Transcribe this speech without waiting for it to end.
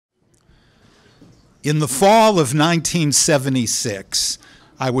In the fall of 1976,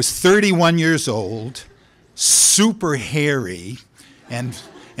 I was 31 years old, super hairy, and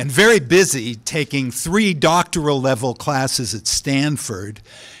very busy taking 3 doctoral level classes at Stanford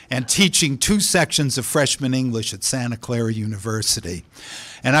and teaching 2 sections of freshman English at Santa Clara University.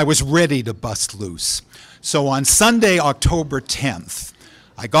 And I was ready to bust loose. So on Sunday, October 10th,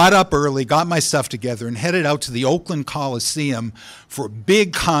 I got up early, got my stuff together, and headed out to the Oakland Coliseum for a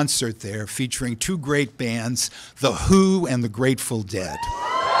big concert there featuring 2 great bands, The Who and the Grateful Dead.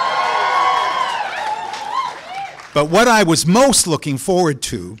 But what I was most looking forward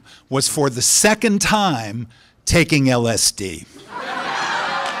to was for the second time taking LSD.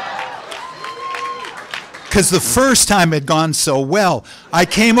 Because the first time had gone so well, I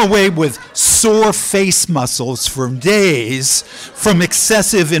came away with sore face muscles for days from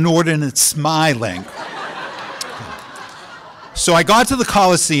excessive inordinate smiling. So I got to the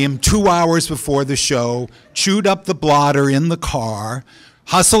Coliseum 2 hours before the show, chewed up the blotter in the car,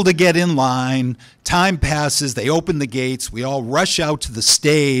 hustle to get in line. Time passes, they open the gates, we all rush out to the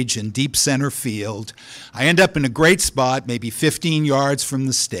stage in deep center field. I end up in a great spot, maybe 15 yards from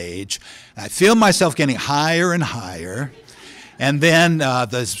the stage. I feel myself getting higher and higher. And then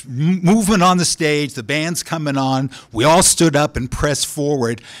there's movement on the stage, the band's coming on, we all stood up and pressed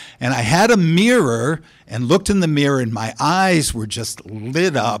forward. And I had a mirror and looked in the mirror, and my eyes were just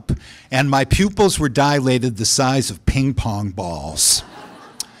lit up, and my pupils were dilated the size of ping pong balls.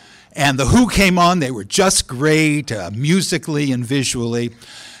 And The Who came on, they were just great, musically and visually.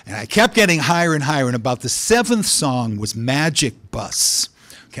 And I kept getting higher and higher, and about the 7th song was Magic Bus,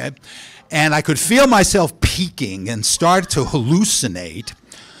 okay? And I could feel myself peaking and start to hallucinate.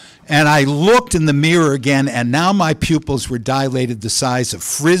 And I looked in the mirror again, and now my pupils were dilated the size of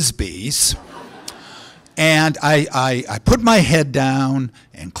Frisbees. And I put my head down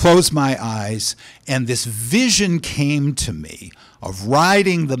and closed my eyes, and this vision came to me of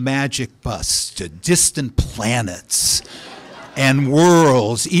riding the magic bus to distant planets and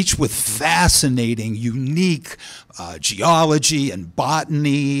worlds, each with fascinating, unique geology and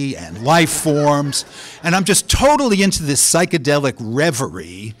botany and life forms. And I'm just totally into this psychedelic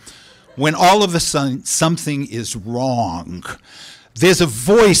reverie when all of a sudden something is wrong. There's a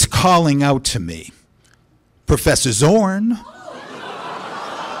voice calling out to me, "Professor Zorn."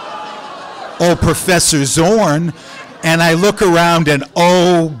 "Oh, Professor Zorn." And I look around and,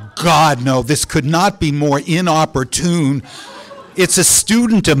 oh God, no, this could not be more inopportune. It's a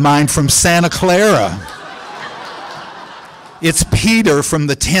student of mine from Santa Clara. It's Peter from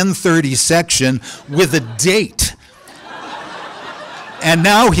the 1030 section with a date. And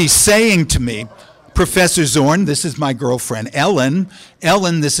now he's saying to me, "Professor Zorn, this is my girlfriend, Ellen.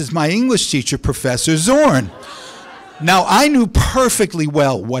 Ellen, this is my English teacher, Professor Zorn." Now, I knew perfectly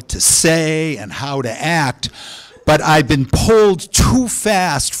well what to say and how to act, but I'd been pulled too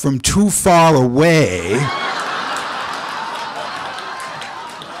fast from too far away.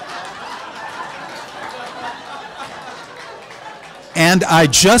 And I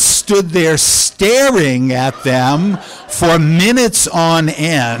just stood there staring at them for minutes on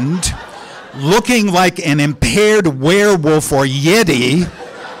end, looking like an impaired werewolf or yeti.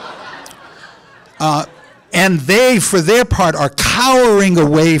 And they, for their part, are cowering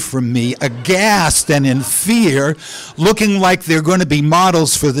away from me, aghast and in fear, looking like they're going to be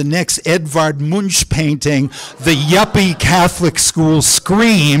models for the next Edvard Munch painting, The Yuppie Catholic School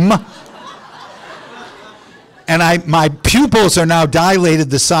Scream. And my pupils are now dilated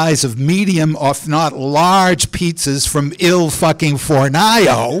the size of medium, if not large, pizzas from Il fucking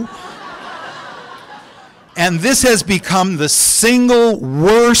Fornaio. And this has become the single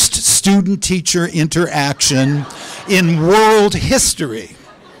worst student-teacher interaction in world history.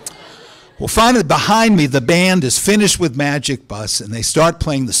 Well, finally, behind me, the band is finished with Magic Bus, and they start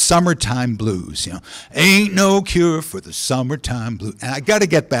playing the Summertime Blues. You know, ain't no cure for the summertime blues. And I got to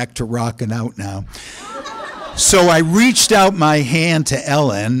get back to rocking out now. So I reached out my hand to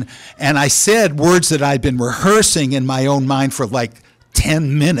Ellen, and I said words that I'd been rehearsing in my own mind for like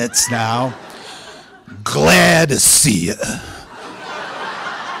 10 minutes now. "Glad to see you."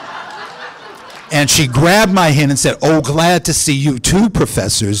 And she grabbed my hand and said, "Oh, glad to see you too,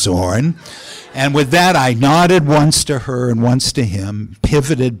 Professor Zorn." And with that, I nodded once to her and once to him,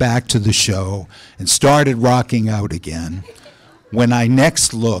 pivoted back to the show, and started rocking out again. When I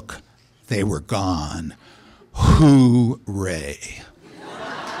next looked, they were gone. Hooray.